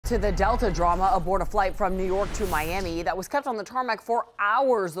To the Delta drama aboard a flight from New York to Miami that was kept on the tarmac for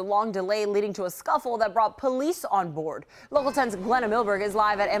hours. The long delay leading to a scuffle that brought police on board. Local 10's Glenna Milberg is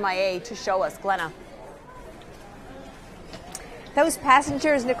live at MIA to show us. Glenna. Those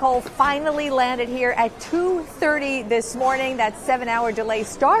passengers, Nicole, finally landed here at 2:30 this morning. That 7-hour delay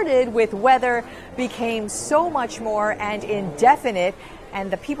started with weather, became so much more and indefinite. And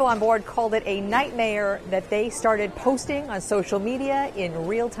the people on board called it a nightmare that they started posting on social media in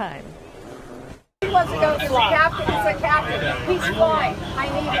real time. He wants to go. It's a captain. It's a captain. He's flying.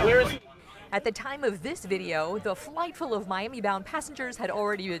 I need him. At the time of this video, the flight full of Miami-bound passengers had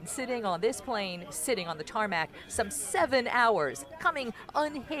already been sitting on this plane, sitting on the tarmac, some 7 hours, coming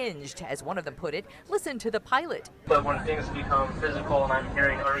unhinged, as one of them put it. Listen to the pilot. But when things become physical and I'm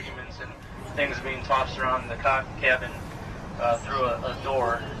hearing arguments and things being tossed around the cabin through a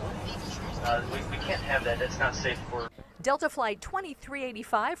door, we can't have that. That's not safe for. Delta Flight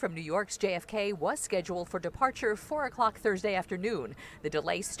 2385 from New York's JFK was scheduled for departure 4 o'clock Thursday afternoon. The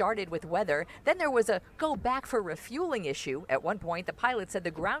delay started with weather. Then there was a go back for refueling issue. At one point, the pilot said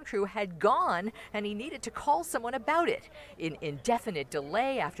the ground crew had gone and he needed to call someone about it. In indefinite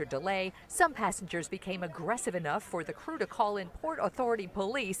delay after delay, some passengers became aggressive enough for the crew to call in Port Authority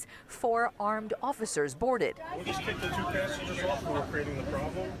police. 4 armed officers boarded. We'll just kick the 2 passengers off who are creating the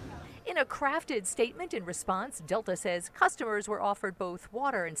problem. In a crafted statement in response, Delta says customers were offered both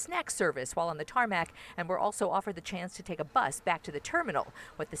water and snack service while on the tarmac and were also offered the chance to take a bus back to the terminal.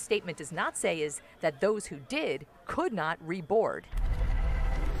 What the statement does not say is that those who did could not reboard.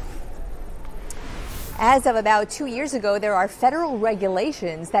 As of about 2 years ago, there are federal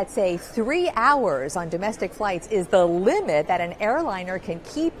regulations that say 3 hours on domestic flights is the limit that an airliner can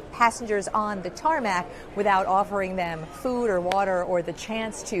keep passengers on the tarmac without offering them food or water or the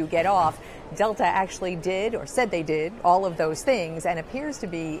chance to get off. Delta actually did, or said they did, all of those things and appears to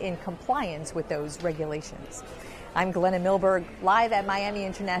be in compliance with those regulations. I'm Glenna Milberg, live at Miami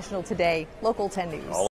International today, Local 10 News.